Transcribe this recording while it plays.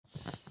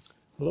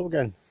Hello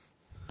again,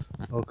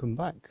 welcome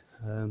back.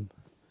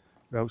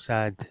 We're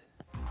outside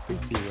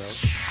Bigby Road.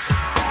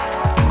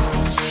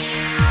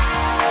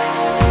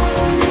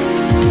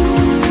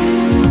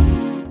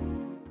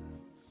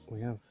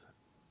 We have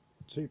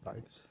 2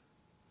 bags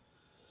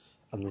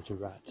and there's a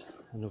rat,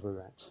 another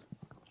rat.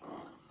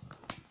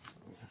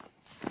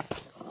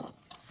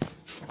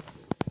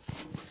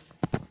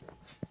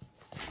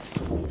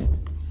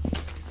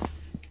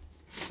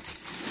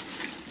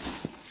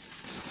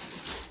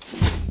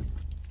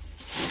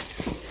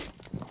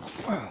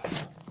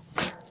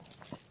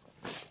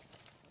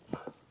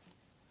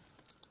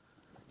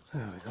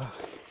 There we go.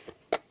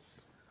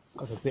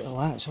 Got a bit of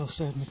light, so I'll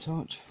save my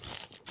torch.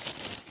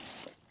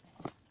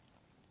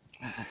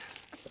 Okay,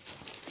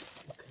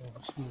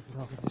 let's move it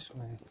over this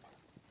way.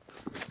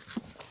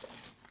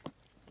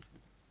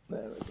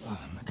 There we go,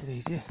 make it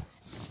easier.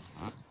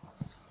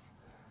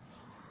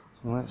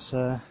 So let's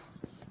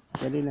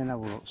get in and have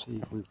a look,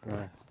 see if we've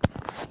come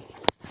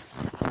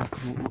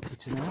up lucky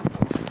tonight.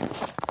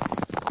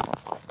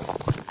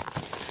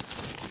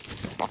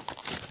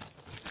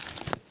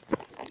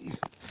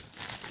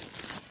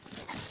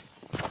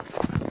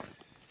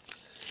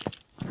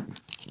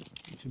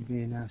 Should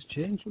be a nice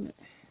change, wouldn't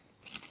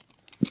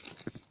it?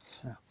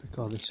 So I'll pick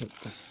all this up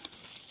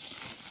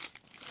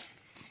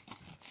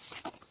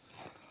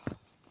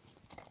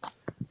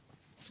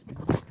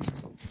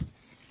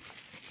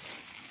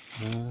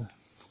then.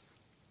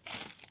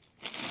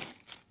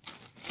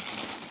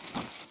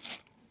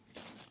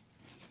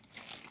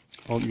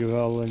 Hope you're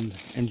all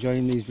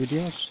enjoying these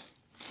videos.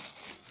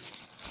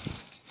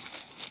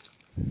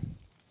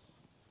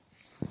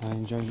 I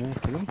enjoy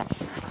making them.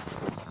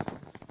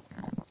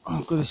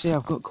 I've got to say,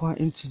 I've got quite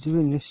into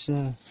doing this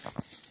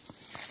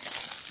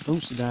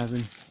dumpster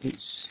diving.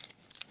 It's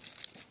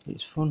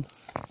fun.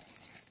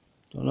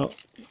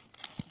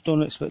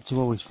 Don't expect to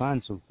always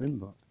find something,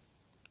 but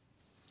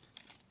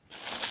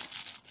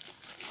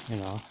you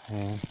know,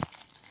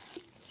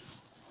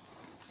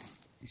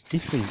 it's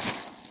different.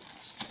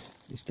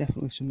 It's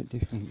definitely something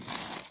different,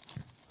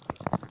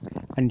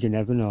 and you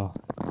never know.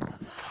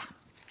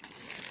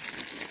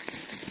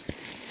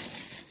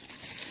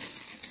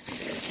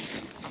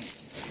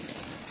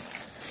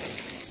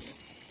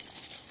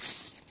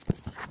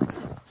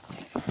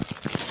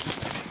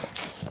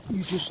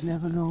 You just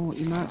never know what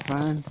you might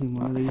find in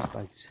one of these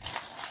bags.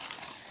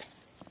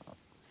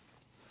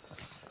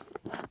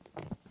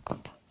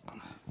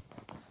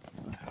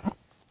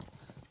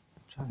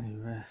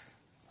 Trying to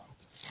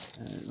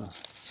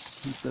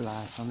keep the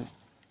light on it.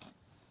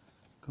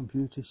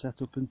 Computer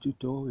setup and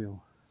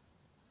tutorial.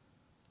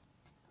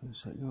 I'll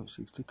set you up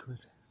 60 quid.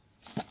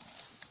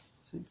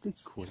 60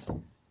 quid?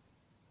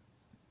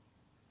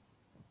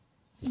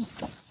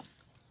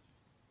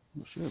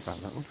 Not sure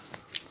about that one.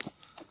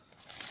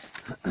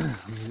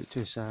 I'll move it to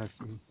the side.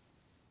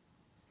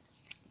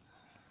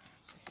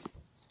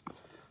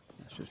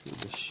 That's just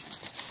rubbish.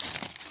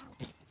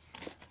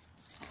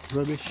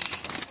 Rubbish.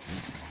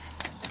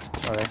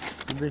 Sorry,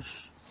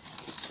 rubbish.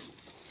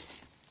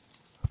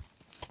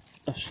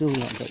 I've still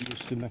not got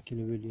used to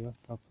making a video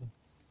properly.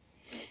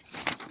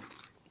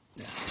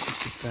 Yeah, it's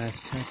just a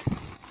first take.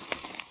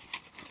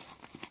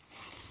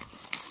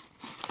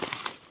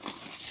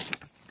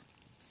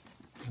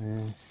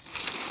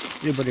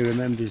 Everybody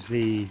remembers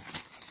the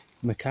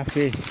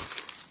McAfee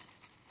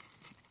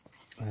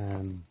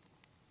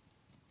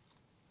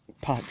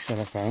packs that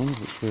I found,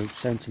 which were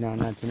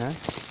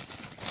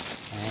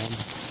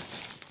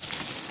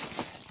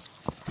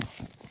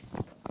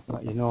 £79.99.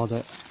 Let you know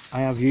that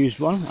I have used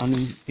one and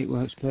it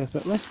works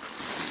perfectly,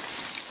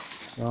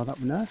 so that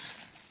was nice.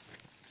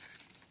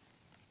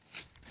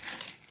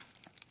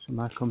 So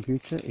my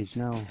computer is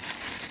now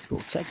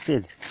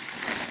protected.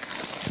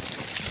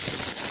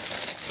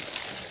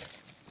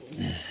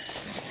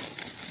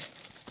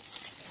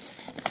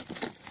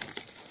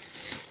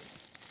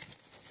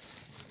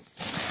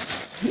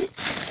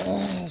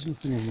 There's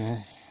nothing in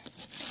there.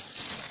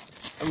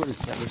 I would have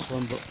kept this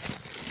one, but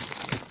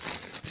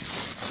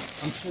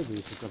I'm sure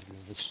these have got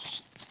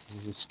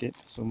another skip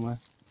somewhere.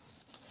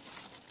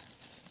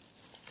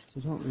 So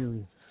don't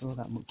really throw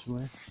that much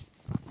away.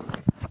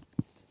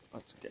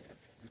 Let's get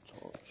the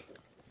torch. I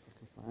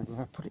can find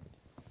where I put it.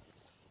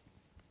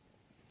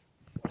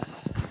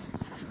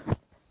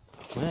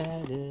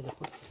 Where did I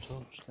put the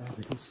torch? There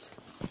it is.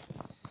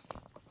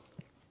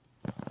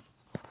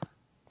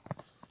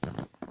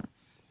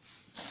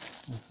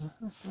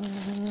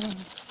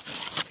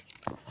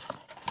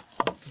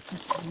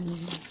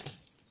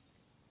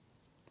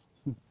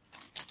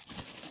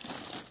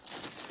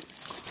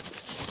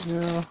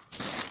 Yeah.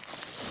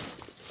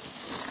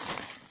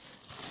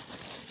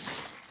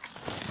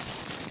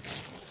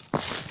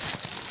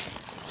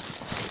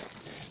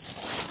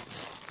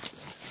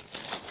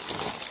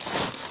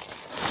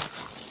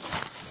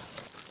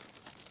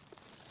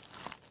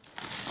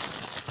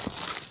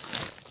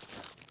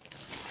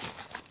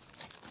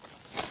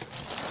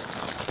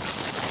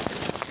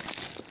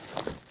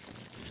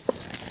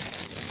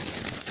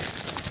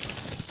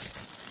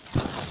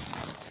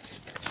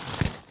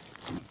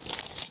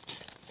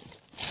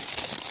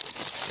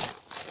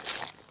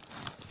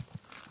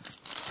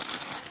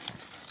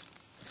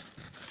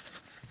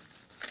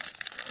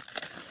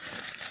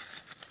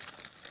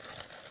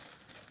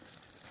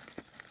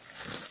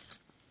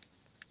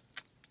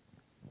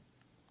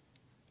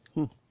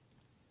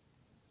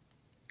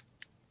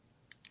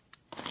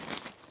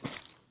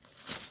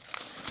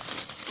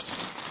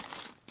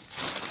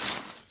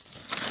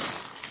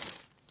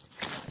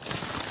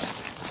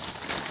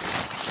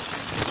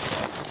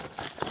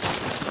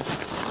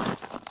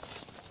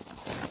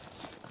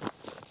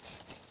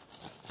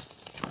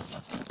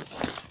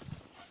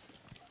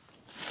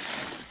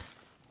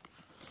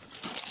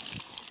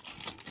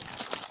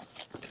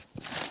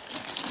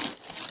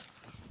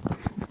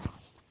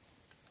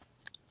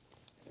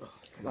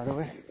 By the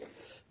way,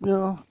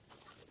 no,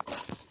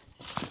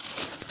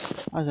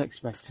 as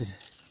expected.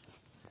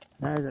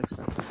 As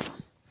expected.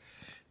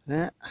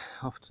 Yeah,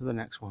 off to the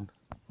next one.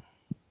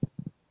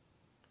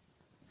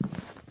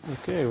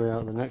 Okay, we're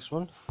out the next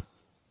one.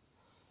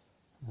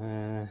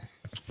 Won't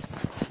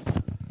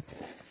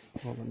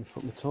let me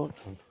put my torch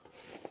on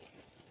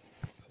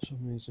for some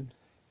reason.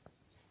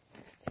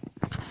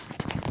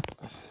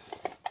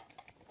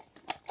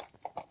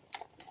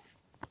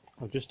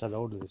 I've just had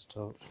hold of this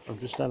torch.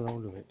 I've just had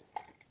hold of it.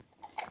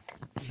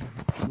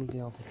 Where'd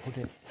the other put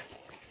it?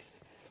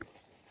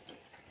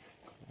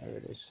 There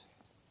it is.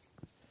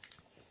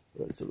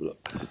 Let's have a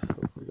look.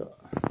 What have we got?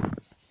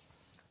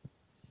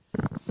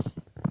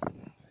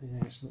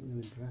 Yeah, it's not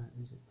really bright,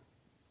 is it?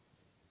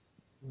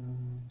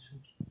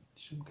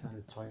 Some kind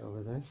of tight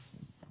over there.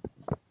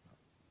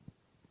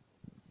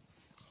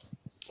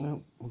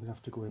 Well, we're gonna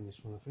have to go in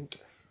this one, I think.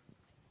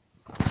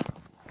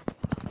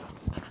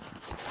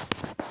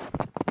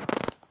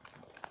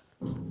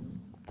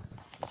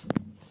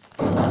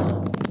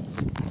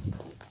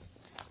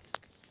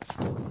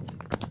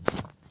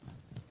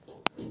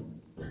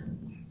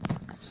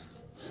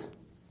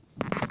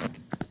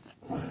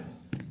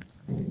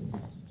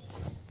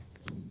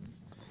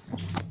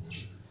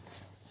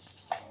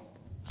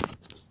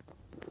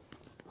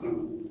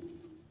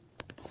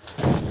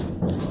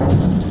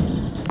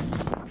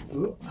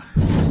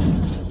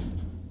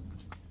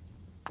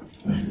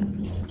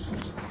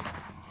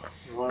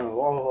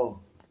 Whoa.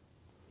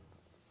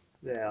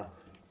 There.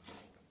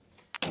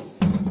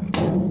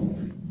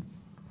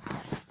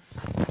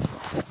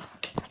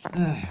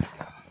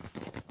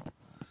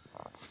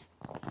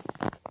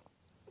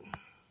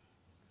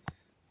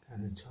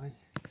 Kind of tight.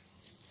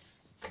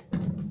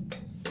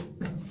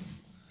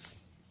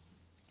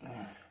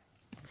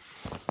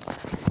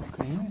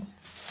 Okay.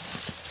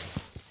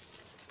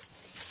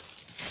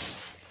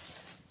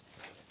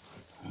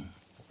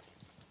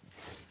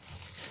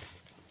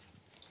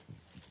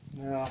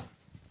 Yeah.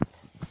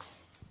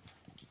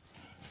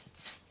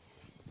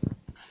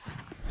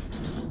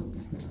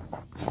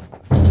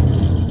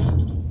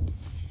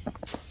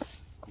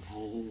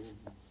 Oh.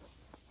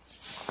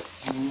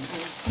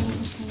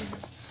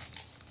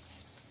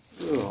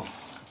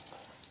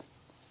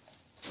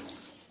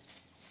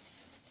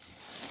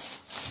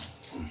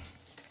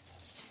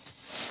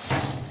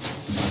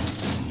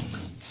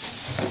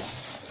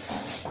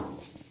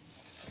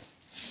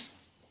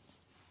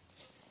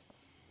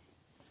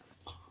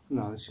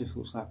 No, this just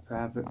looks like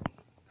private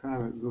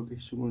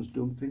rubbish someone's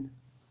dumping.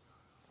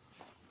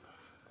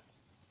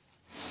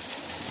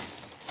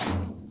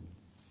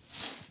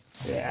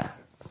 Yeah.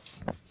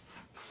 I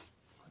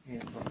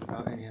ain't bothered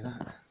about any of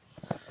that.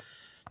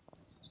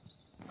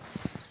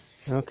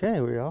 Okay,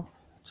 we are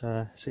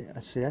at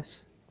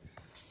SCS.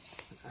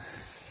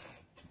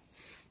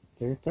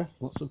 Paper,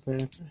 lots of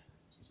paper.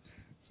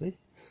 See?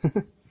 A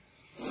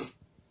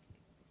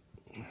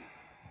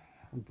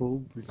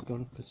bulb has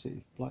gone because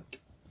it's black.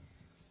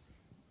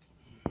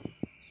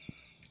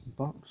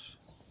 Box.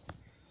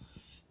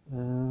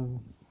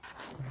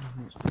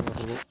 Let's go have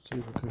a look,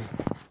 see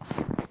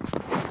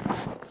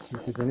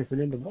if there's anything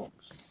in the box.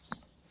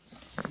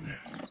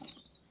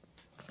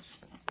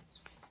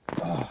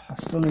 Oh, I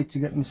still need to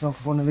get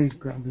myself one of these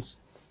grabbers.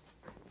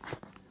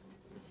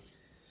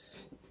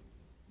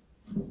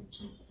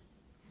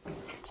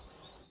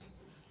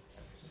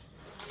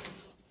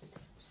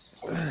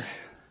 I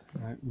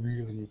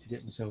really need to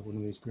get myself one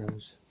of these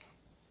grabbers.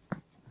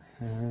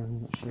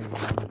 I'm not sure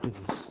how I'm going to do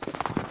this.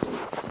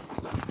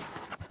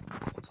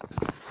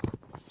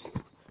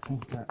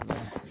 Put that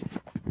there.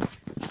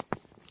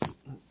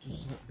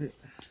 Just that bit.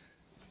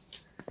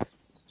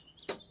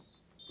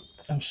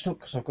 I'm stuck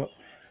because I've got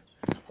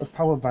a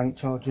power bank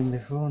charging my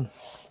phone.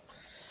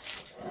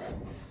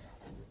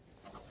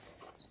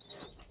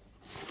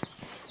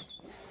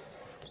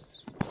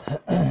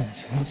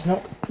 It's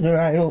not the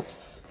right up.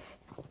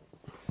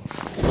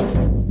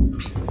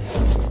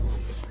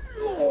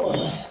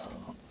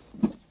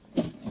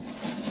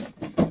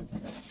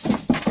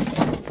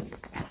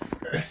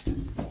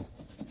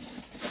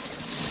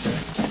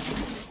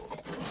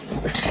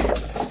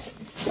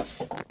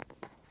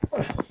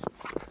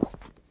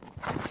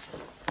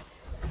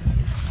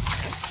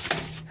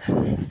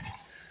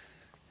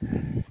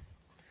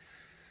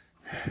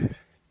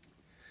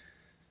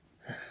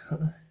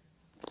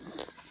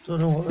 Don't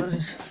know what that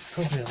is.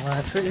 Probably a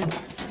light fitting.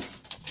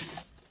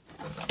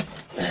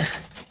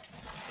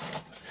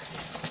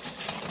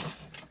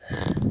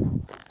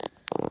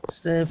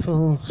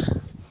 Staples.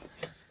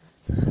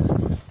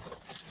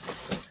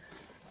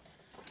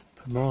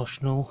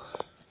 Emotional.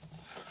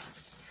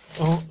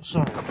 Oh,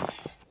 sorry.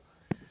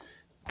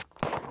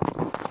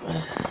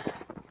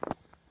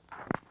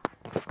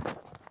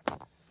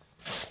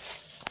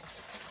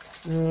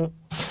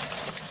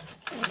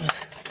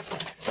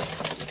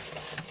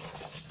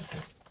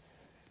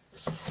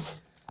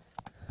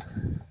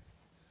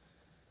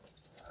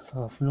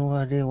 I've no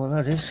idea what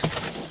that is.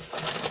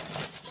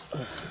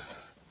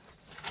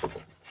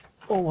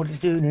 Oh, what are you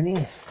doing in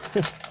here?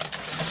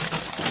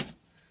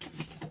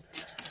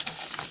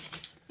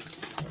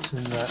 What's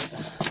in that?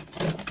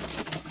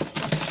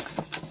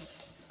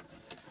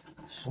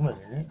 Something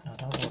in it. I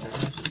don't know what it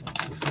is.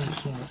 There's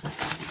something.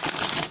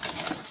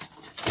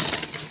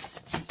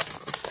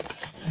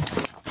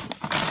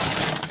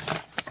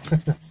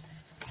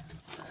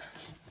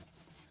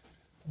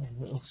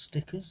 Little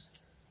stickers.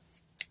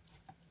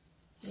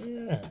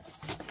 Yeah.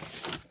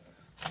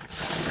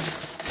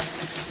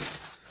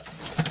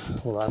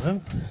 We'll have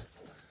them.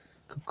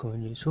 Could go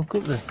and use hook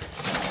up there.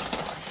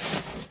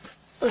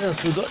 What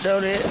else we got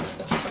down here?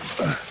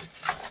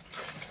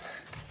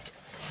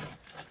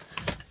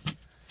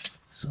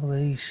 So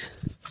these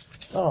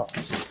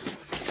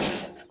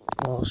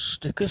more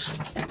stickers.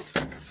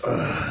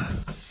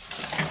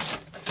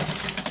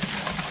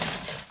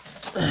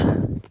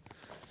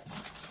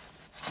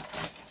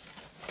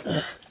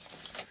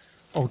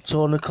 Old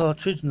toner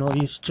cartridge, no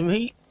use to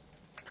me.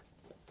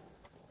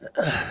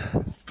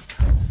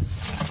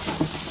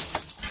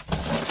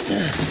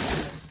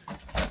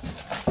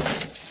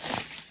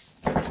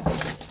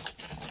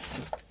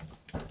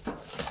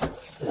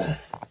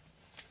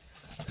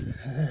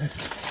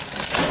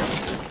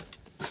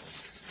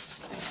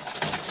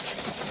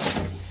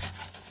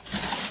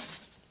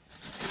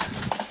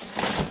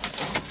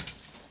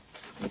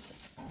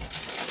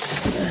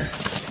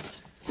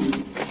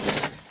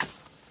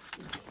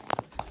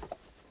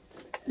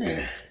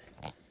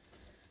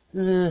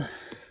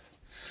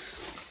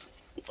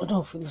 I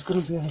don't think there's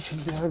going to be anything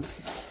behind it.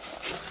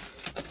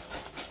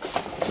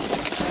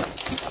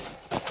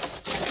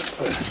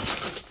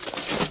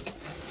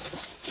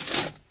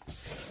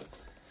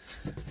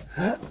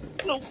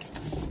 Nope.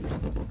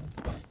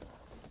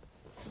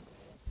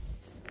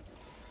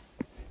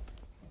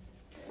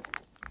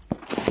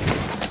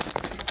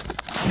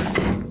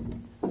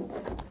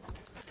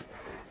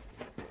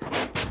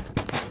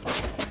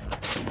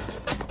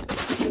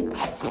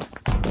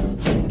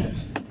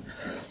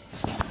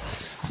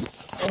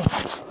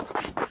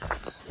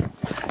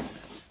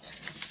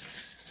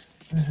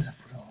 Where did I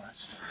put all that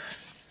stuff?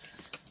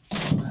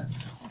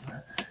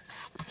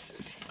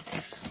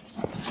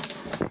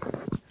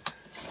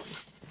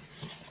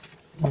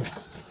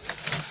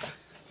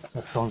 I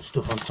found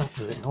stuff on top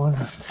of it now,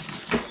 haven't I?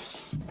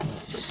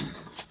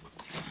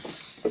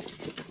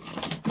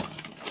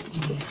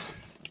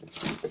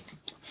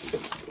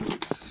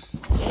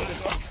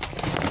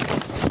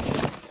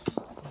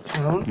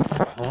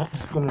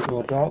 It's going to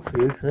go dark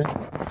for you for a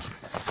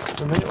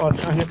minute while I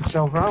try and get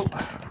myself out.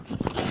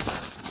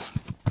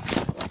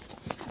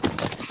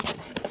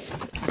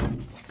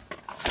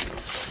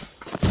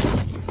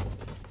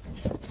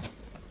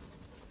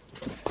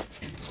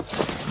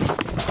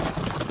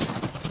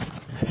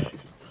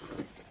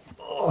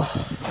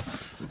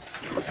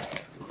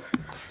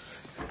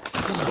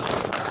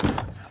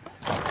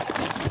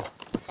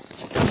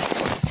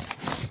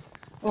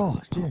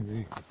 Oh, dear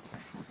me.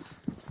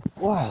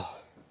 Wow.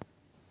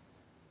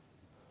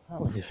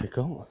 That was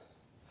difficult.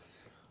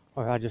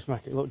 Or I just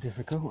make it look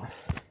difficult.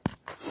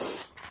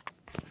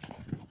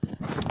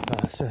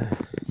 But,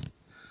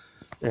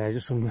 yeah,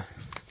 just some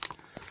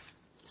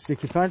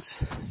sticky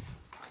pads.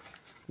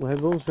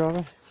 Labels,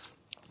 rather.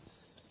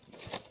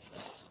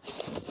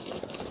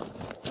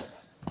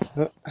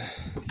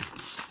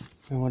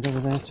 And whatever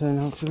they turn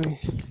out to be.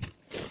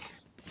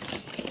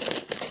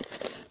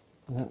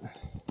 Yeah.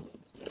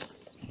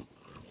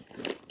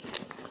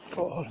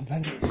 Oh,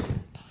 man.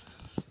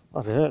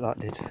 That hurt, that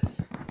did.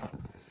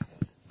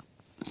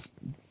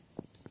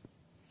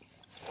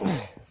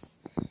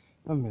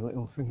 And my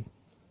little thing.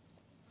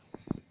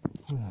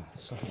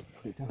 So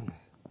put it down.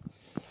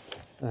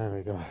 There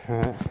we go.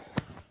 Right.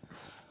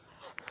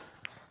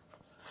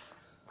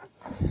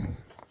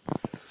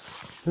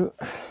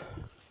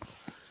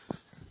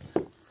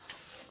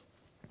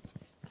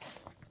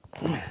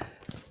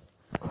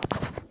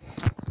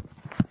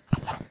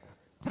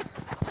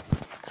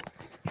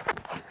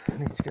 I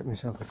need to get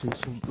myself a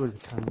decent bloody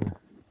camera.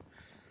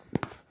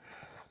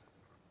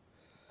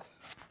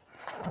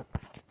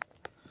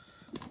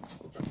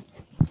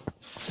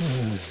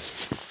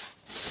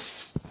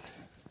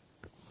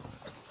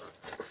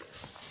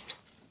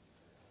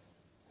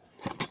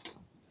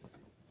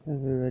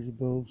 They're ready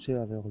bulbs,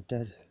 yeah, they're all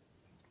dead.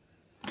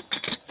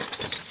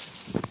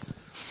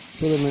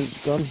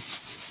 Filament's gone.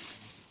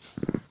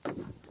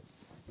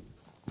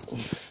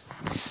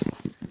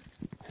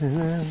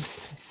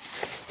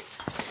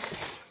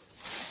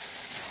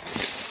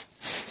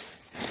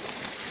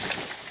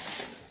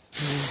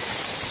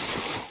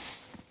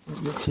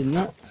 What's in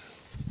that?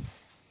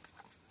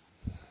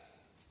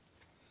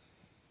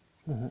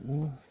 I don't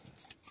know.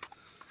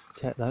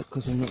 take that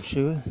because I'm not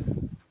sure.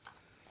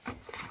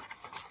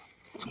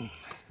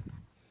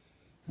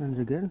 And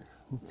again,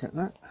 we'll take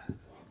that.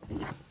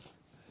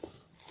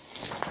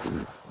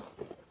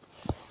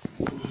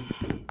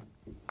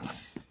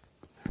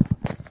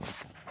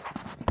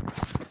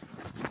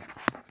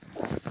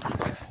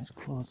 Let's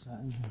close that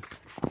in.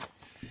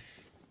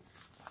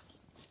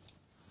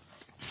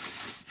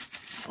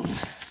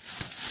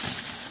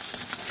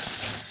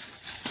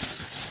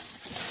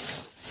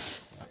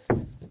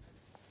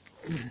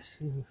 Let's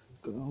see if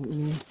we've got all in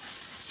here.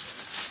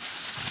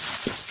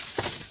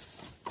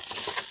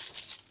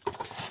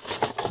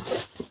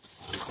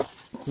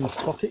 These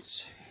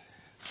pockets,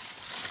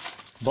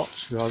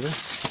 box rather,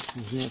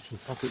 there's no actual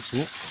pockets in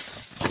it.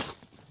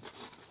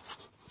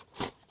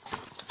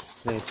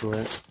 There to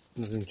it,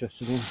 not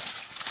interested in.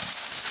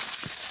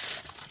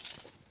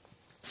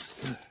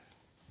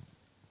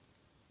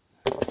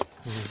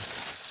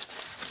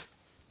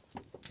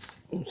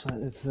 Looks like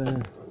they've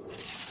been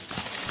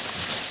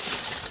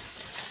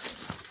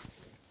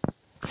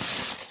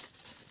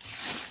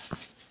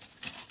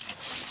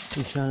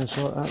trying to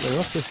sort out their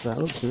office, that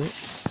looks of it.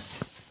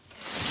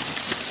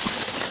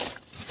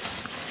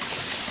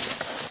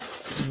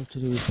 To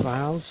do with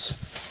files.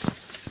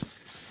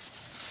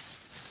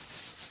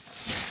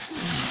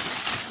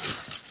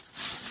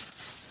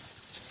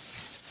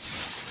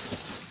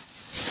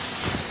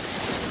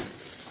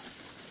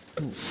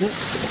 That's it.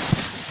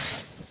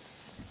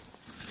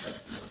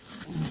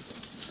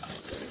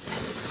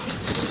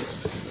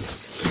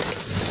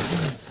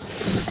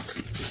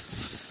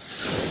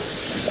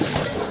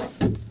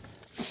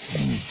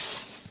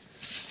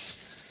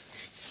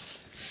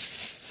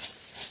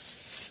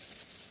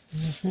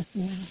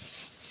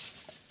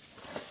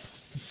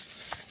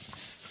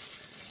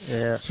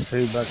 Yeah, it's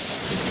food bags.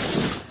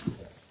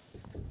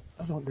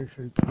 I don't do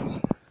food bags.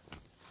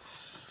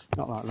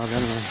 Not like that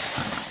anyway.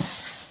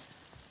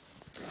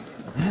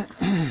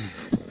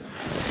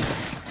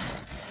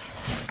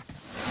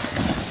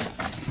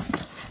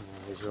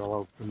 These are all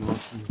open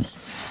ones.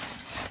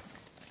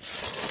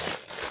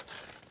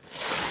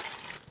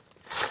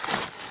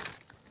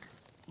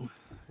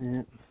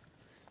 Yeah,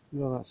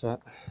 well that's it.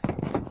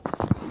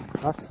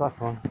 That's that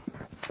one.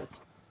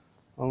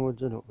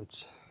 Onwards and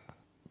upwards.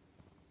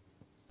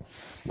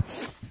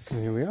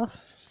 Here we are,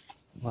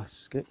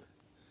 last skip.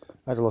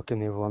 I had a look in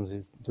the other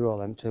ones, they're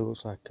all empty.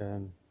 Looks like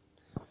they've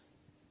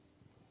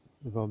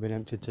all been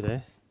emptied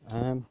today.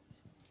 But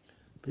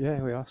yeah,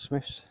 here we are,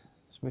 Smith's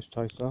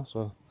toy store.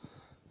 So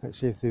let's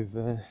see if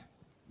they've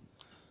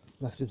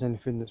left us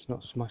anything that's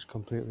not smashed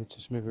completely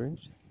to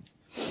smithereens.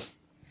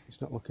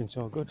 It's not looking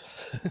so good.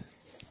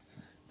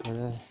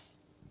 But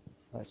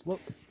let's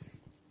look.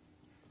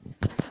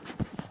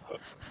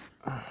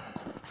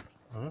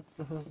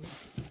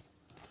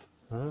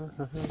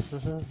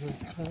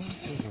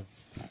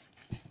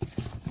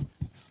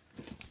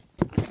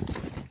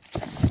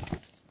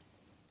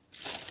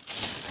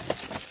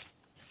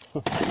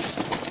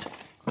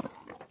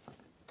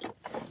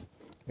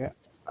 Yeah,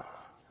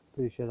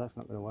 pretty sure that's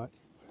not going to work.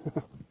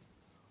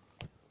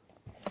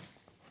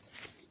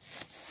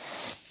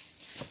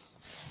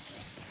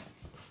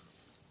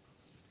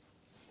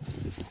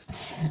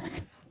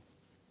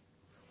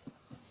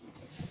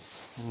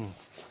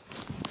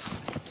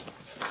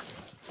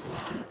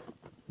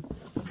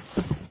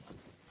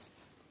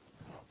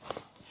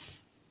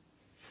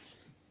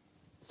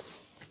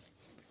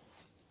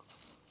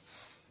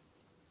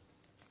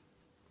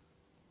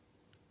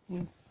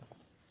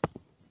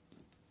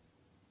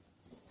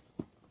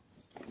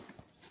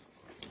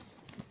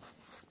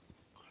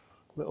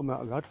 Little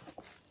metal rod,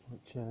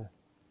 which will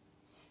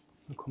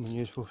come in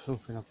useful for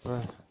something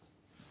I'm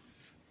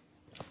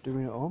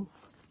doing at home.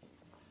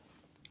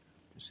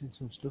 Just seen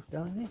some stuff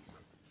down here.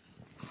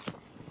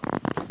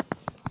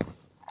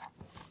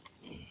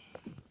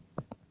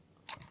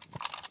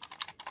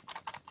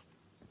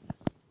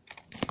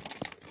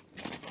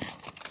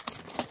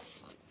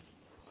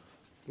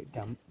 A bit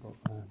damp, but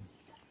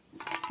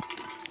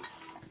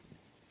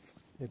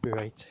it'll be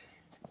right.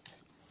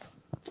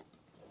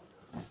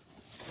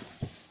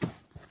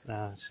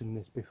 I've seen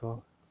this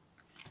before.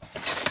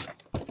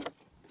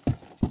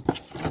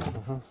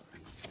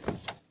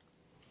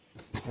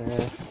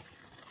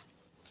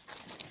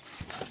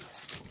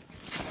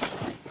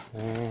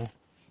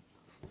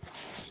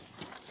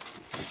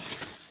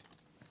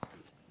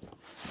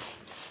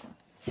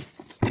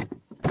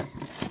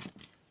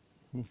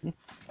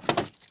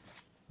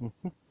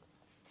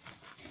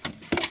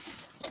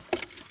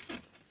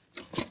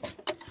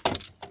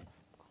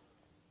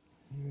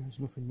 There's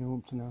nothing new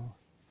up to now.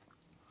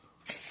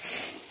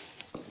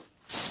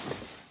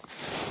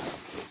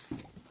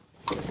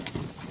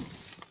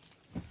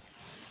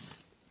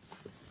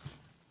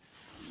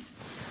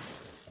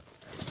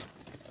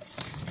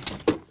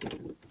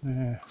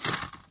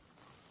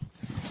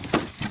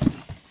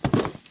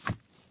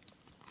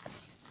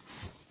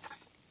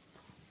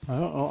 I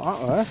don't know what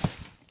that was.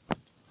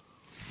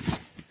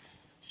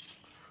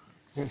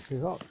 Can't see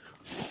that.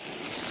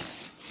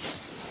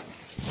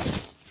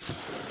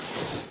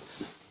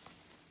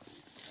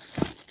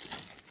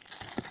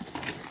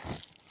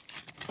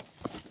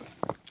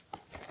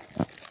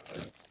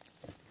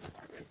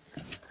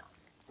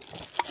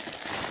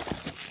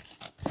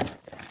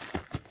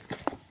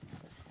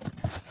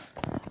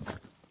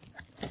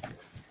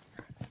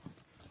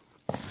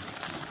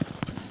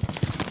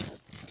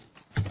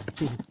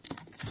 No.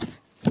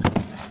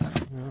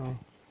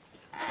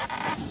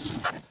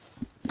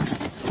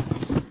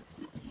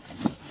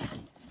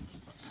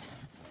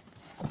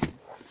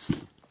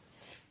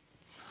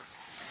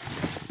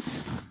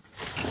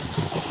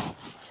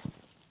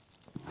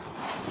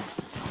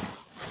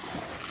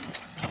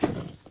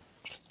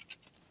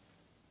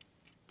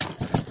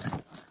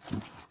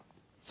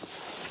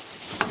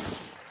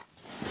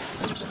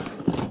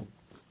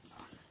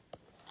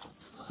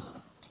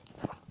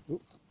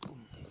 Oop.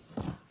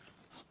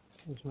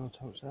 There's no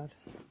outside.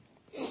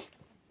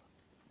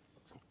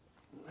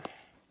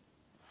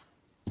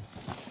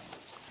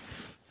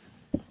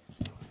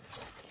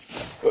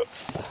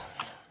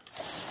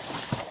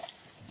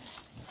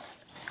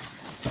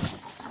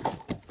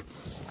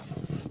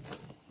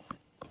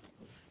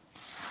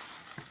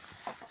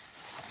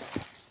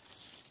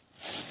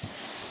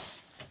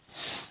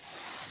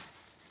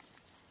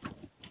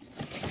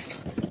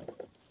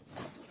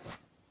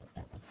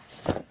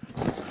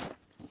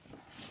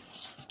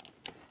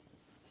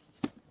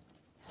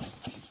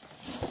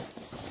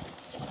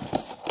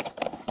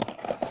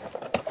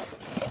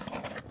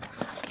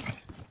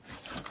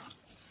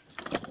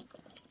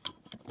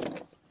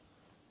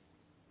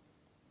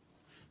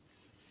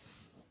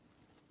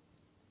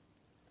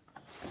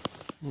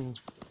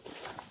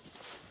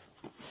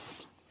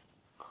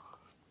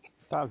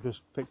 That I've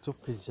just picked up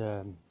is,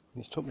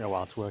 it's took me a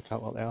while to work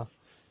out what they are.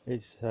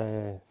 It's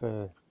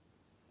for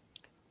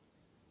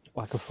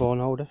like a phone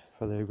holder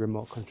for the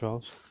remote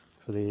controls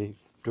for the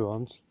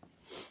drones.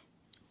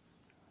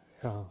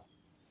 So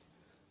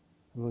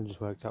I've only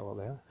just worked out what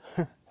they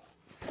are.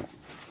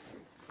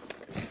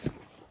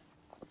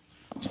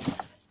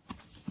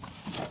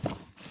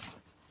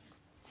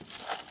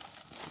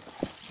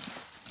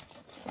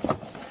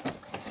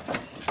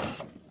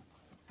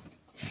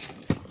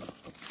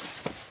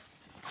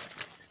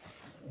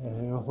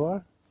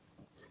 What?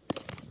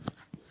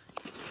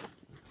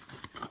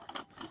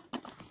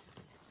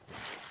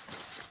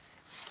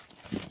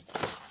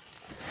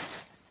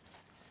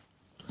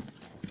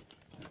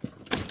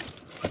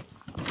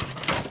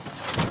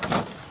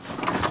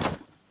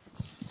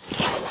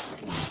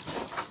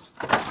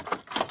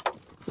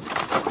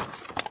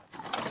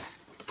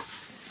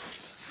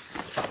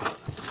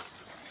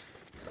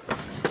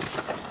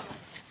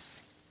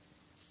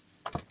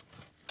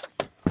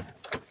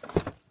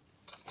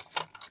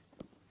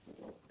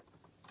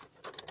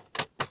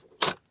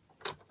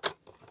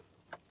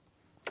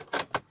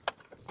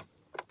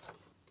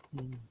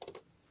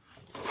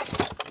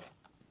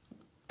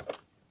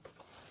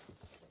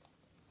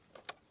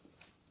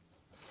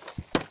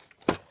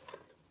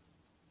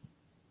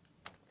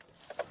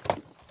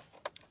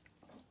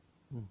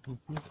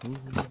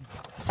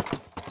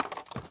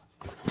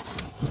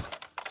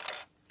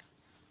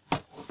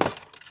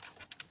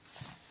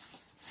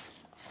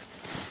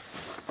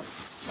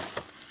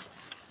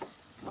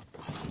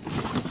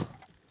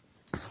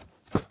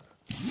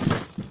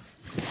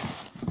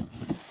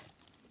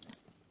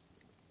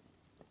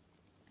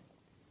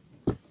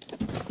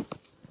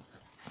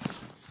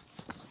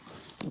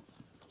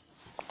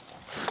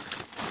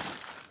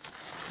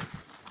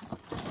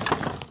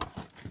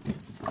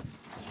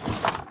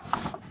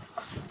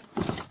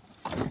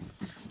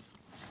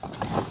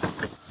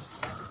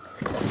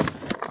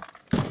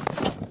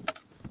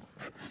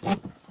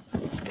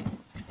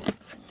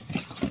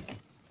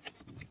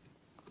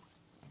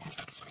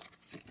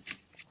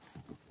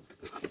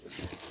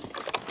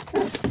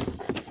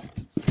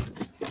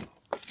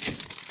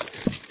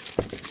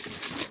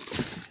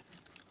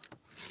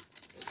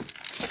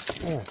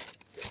 Yeah.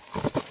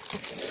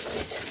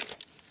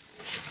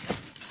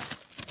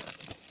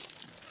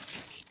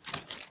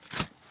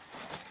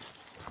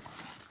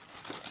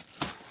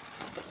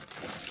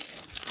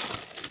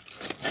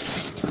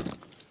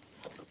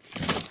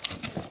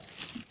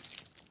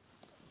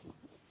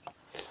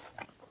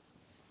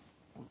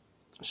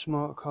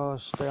 Smart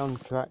cars stay on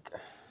track.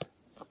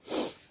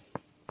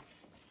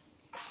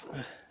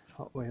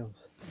 Hot Wheels.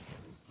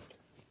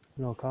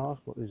 No cars,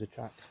 but there's a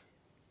track. So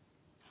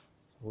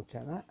we'll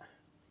check that.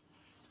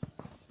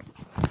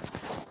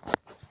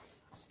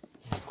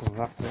 We'll go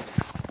back to it.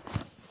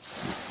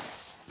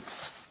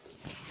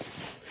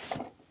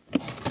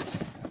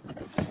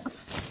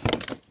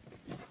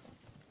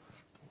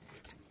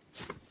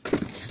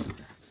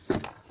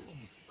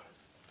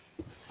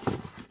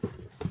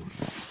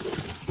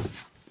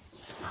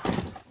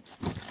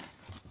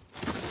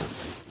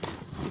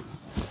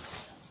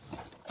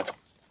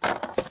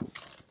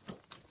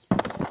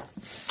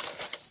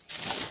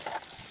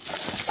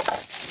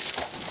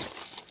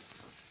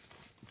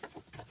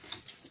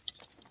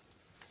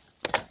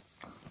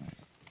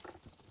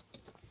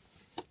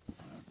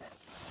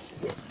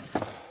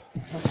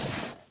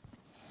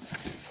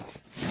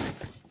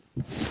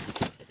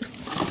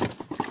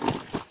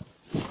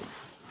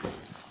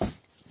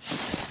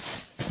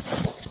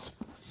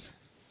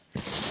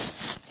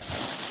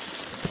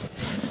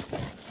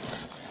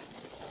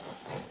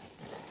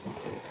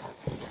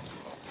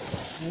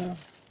 Yeah.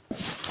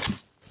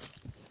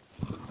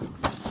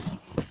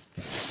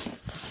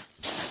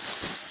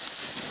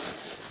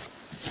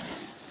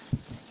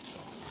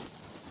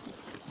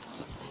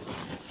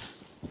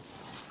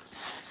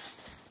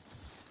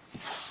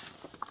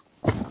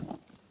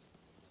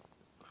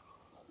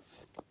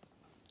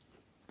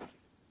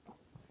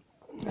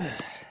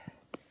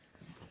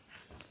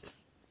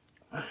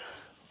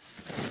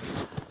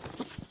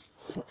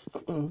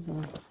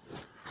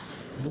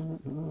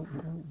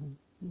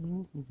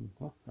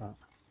 What's that?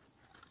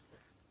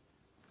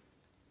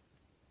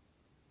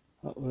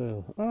 That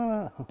will.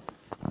 Ah!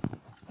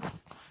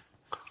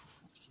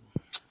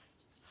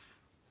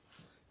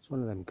 It's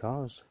one of them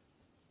cars.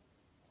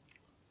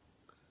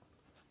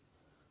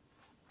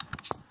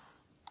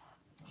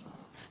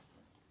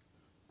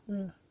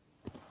 Yeah.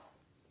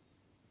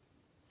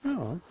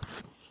 Oh.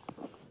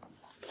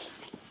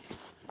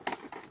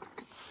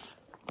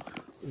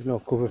 There's no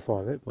cover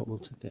for it, but we'll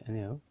take it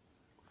anyhow.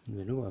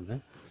 There's another one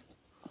there.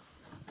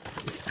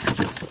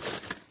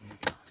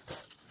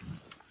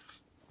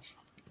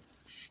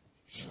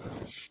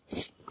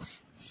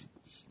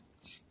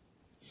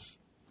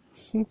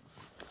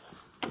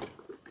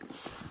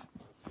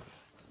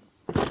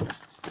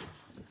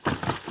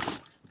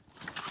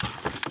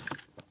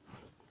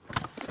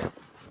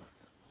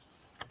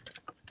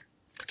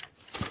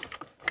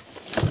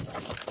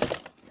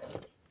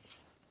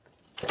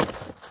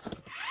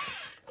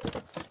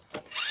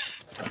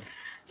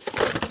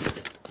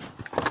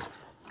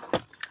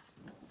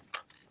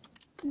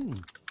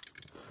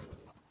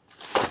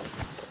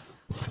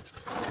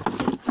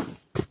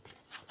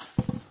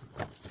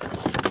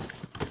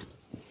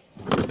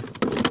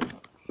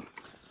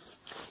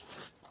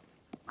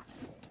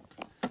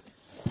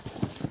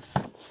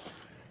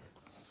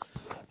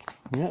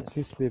 Yeah, it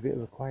seems to be a bit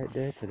of a quiet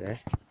day today.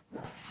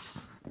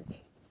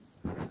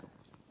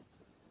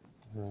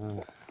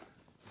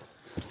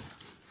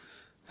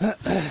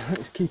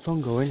 Let's keep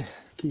on going,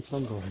 keep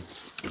on going.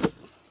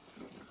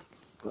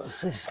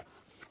 What's this?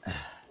 I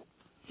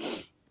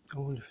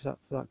wonder if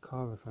that's that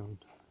car I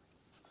found.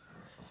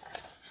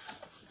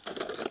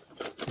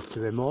 It's a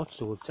remote,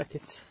 so we'll check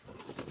it.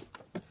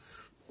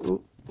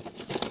 Oh,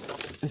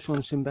 this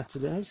one's seen better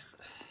days.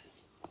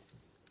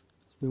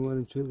 It's been well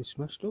and truly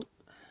smashed up.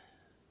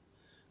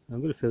 I'm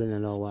going to fill in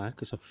an all wire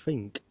because I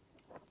think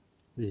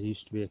there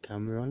used to be a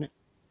camera on it.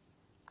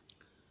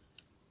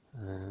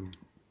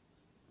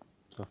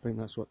 So I think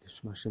that's what they're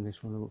smashing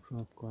this one up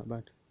for, quite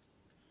bad.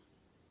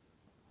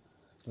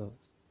 But,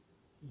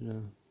 you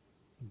know,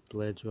 the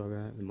blades are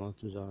alright, the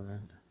motor's alright.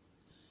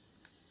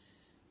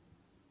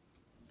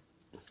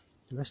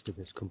 The rest of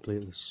it's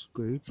completely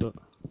screwed, but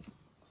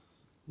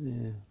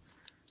yeah.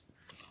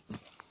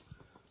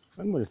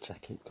 I'm going to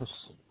check it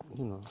because,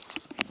 you know,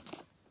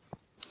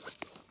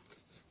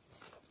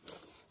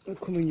 they're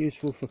coming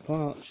useful for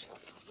parts.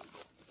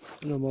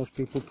 I know most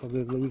people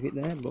probably leave it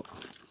there, but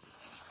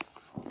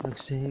like I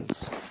say, you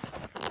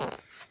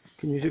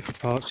can use it for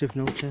parts if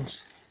no chance.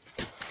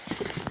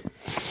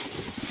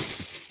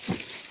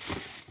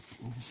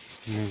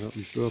 And I've got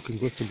my broken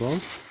glitter ball.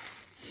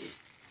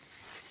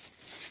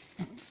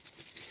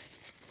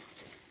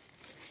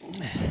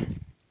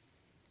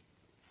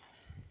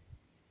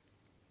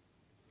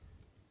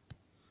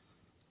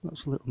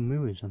 Lots of little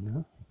mirrors on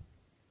there.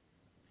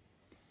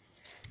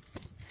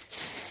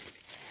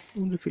 I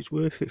wonder if it's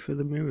worth it for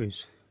the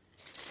mirrors.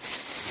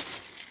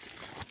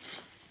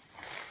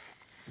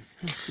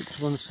 I'll stick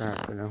to one side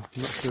for now.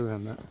 I'm not sure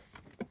on that.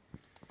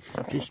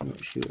 I'm just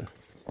not sure.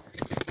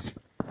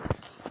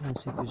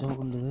 Let's see if there's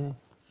all under there.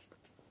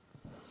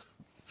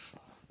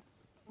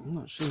 I'm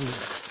not seeing it.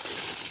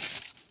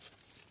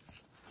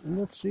 I'm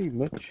not seeing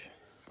much.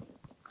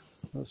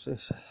 What's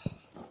this?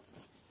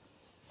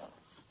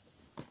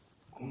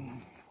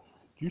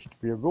 Used to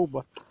be a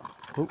robot.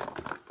 Oh,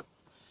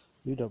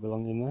 you don't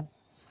belong in there.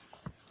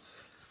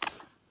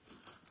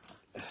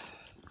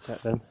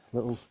 Take them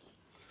little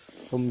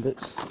thumb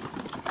bits.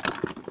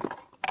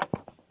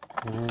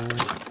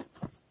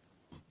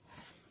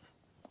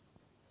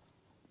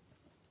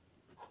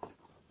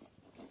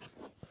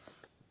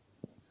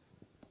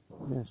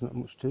 There's not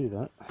much to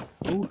that.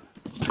 Ooh,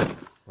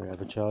 we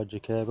have a charger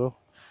cable.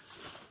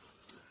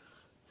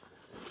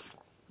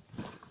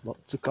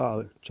 Lots of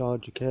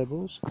charger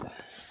cables.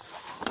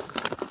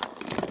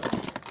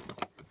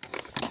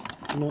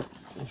 No,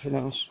 nothing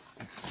else.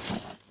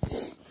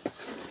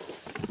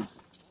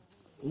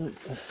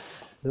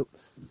 Nope.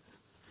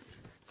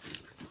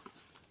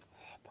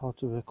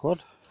 Part of the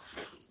quad.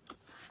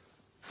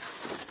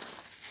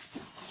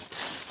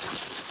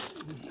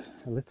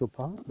 A little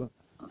part, but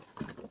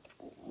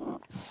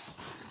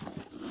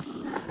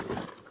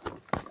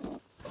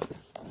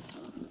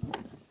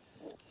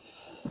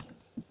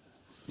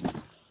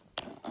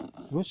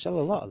we'll sell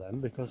a lot of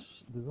them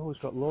because they've always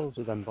got loads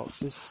of them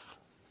boxes.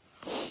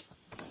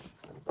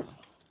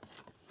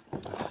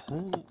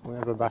 We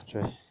have a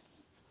battery.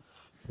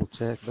 We'll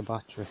take the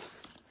battery.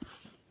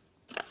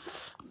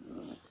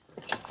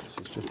 This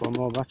is just one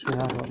more battery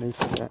I don't need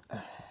to get.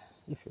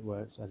 If it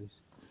works, that is.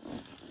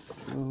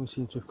 Oh, we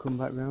seem to have come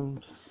back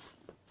round.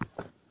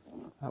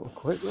 That was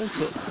quick,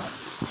 wasn't it?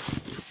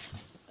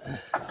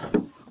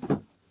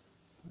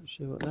 Let's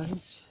see what that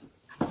is.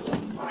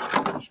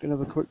 I'm just going to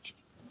have a quick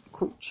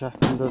check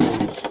under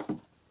these.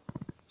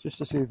 Just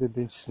to see if they've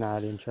been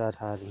snarly and tried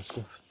hard and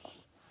stuff.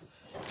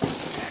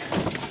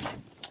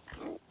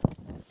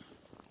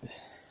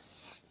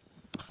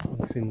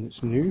 Anything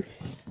that's new.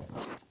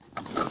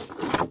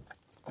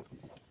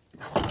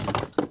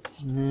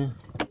 Yeah.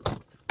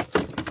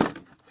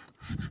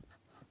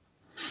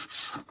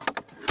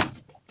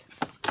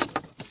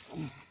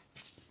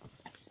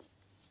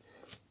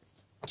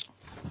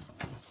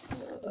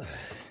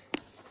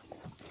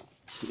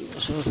 See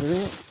what's over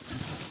here.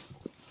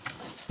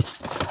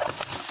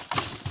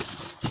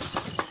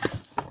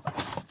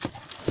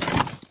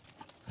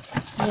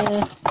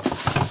 Yeah.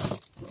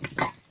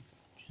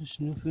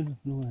 Just nothing.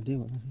 I've no idea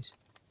what that is.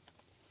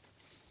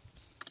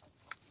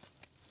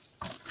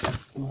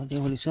 No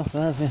idea what it's off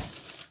either.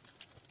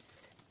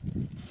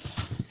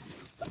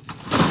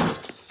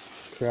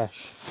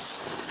 Crash.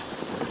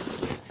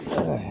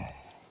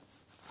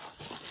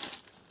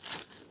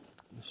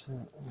 What's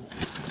that?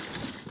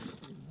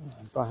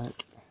 Back.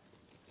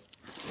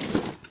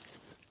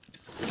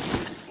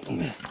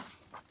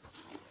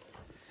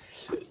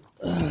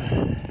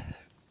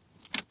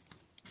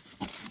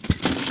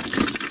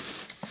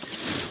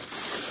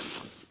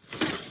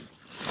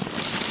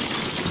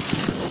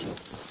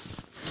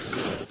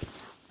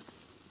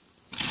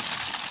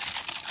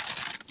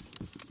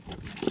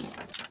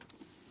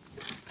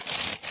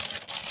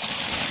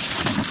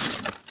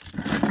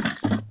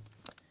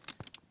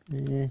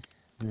 Yeah,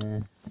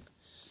 nah.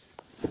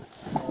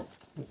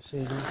 Let's see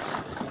then.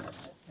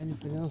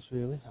 Anything else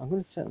really? I'm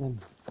going to set them.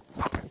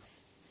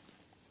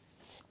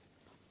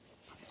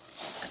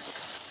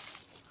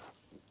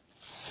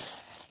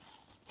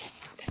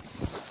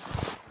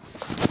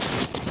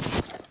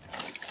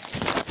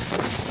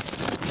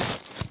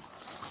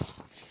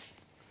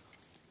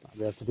 Might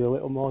be able to do a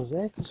little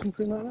mosaic or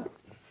something like that.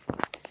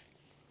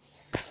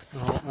 I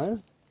don't know.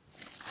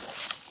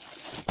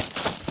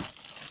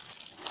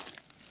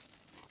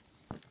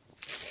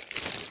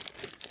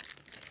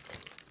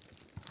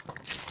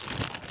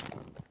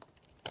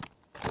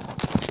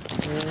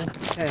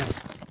 Yeah.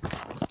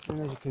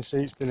 And as you can see,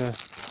 it's been a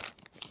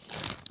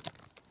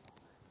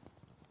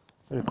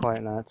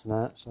quiet night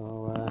tonight,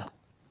 so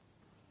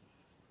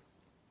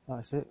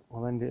that's it.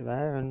 We'll end it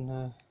there, and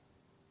I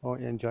hope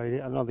you enjoyed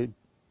it. I know the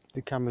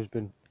camera's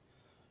been,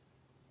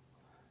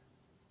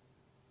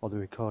 or the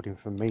recording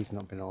from me's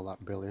not been all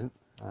that brilliant.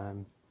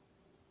 But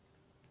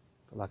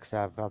like I say,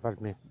 I've had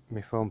my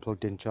phone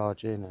plugged in,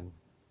 charging, and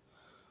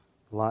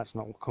the light's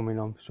not coming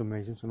on for some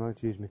reason, so I'm going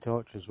to use my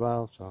torch as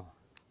well. So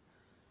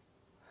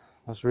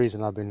that's the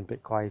reason I've been a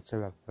bit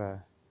quieter. I've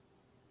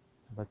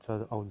had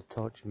to hold the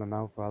torch in my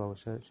mouth while I was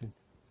searching.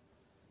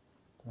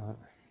 But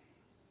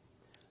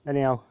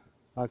anyhow,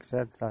 like I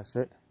said, that's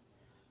it.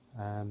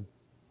 If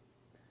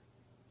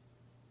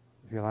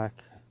you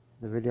like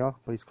the video,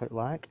 please click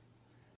like,